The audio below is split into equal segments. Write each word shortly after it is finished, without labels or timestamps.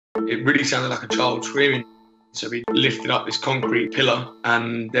It really sounded like a child screaming. So we lifted up this concrete pillar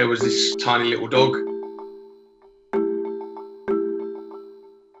and there was this tiny little dog.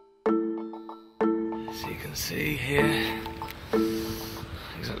 As you can see here,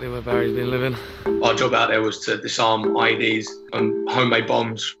 exactly where Barry's been living. Our job out there was to disarm IEDs and homemade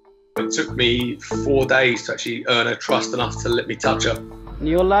bombs. It took me 4 days to actually earn her trust enough to let me touch her.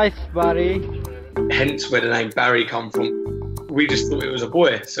 New life, Barry. Hence where the name Barry come from. We just thought it was a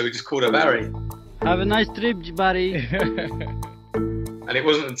boy, so we just called her Barry. Have a nice trip, Barry. And it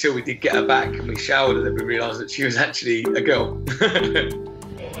wasn't until we did get her back and we showered her that we realised that she was actually a girl.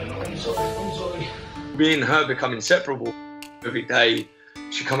 I'm sorry. Me and her become inseparable. Every day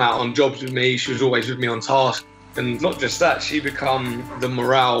she'd come out on jobs with me, she was always with me on task. And not just that, she become the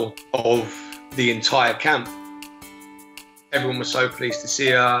morale of the entire camp. Everyone was so pleased to see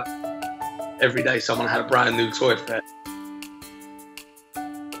her. Every day someone had a brand new toy for her.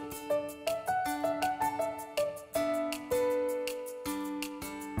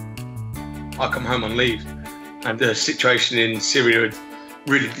 I come home on leave and the situation in Syria had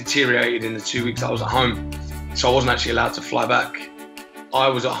really deteriorated in the 2 weeks I was at home. So I wasn't actually allowed to fly back. I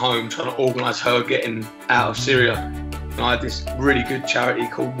was at home trying to organise her getting out of Syria. And I had this really good charity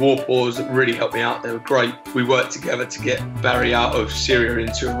called War Paws that really helped me out. They were great. We worked together to get Barry out of Syria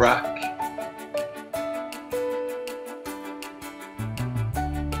into Iraq.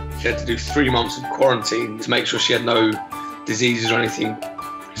 She had to do 3 months of quarantine to make sure she had no diseases or anything.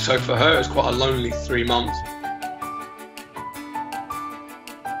 So for her, it was quite a lonely 3 months.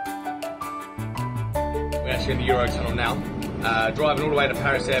 We're actually in the Eurotunnel now, driving all the way to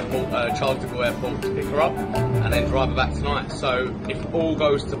Paris Airport, Charles de Gaulle Airport to pick her up, and then drive her back tonight. So if all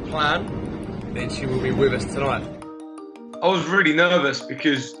goes to plan, then she will be with us tonight. I was really nervous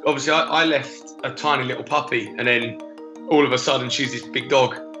because obviously I left a tiny little puppy and then all of a sudden she's this big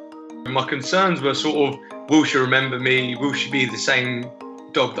dog. My concerns were sort of, will she remember me? Will she be the same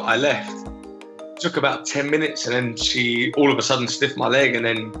dog that I left? It took about 10 minutes and then she all of a sudden sniffed my leg and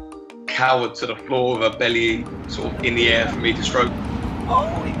then cowered to the floor with her belly sort of in the air for me to stroke.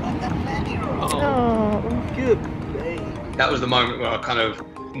 Oh, we got that belly roll. Oh, good baby. That was the moment where I kind of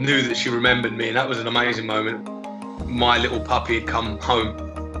knew that she remembered me, and that was an amazing moment. My little puppy had come home.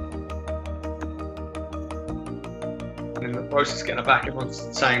 And in the process of getting her back, everyone's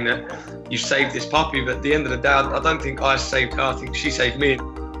saying that you saved this puppy, but at the end of the day, I don't think I saved her, I think she saved me.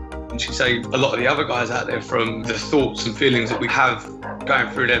 And she saved a lot of the other guys out there from the thoughts and feelings that we have going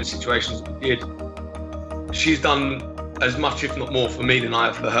through them situations that we did. She's done as much, if not more, for me than I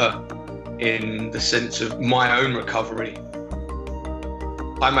have for her in the sense of my own recovery.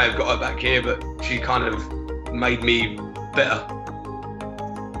 I may have got her back here, but she kind of made me better.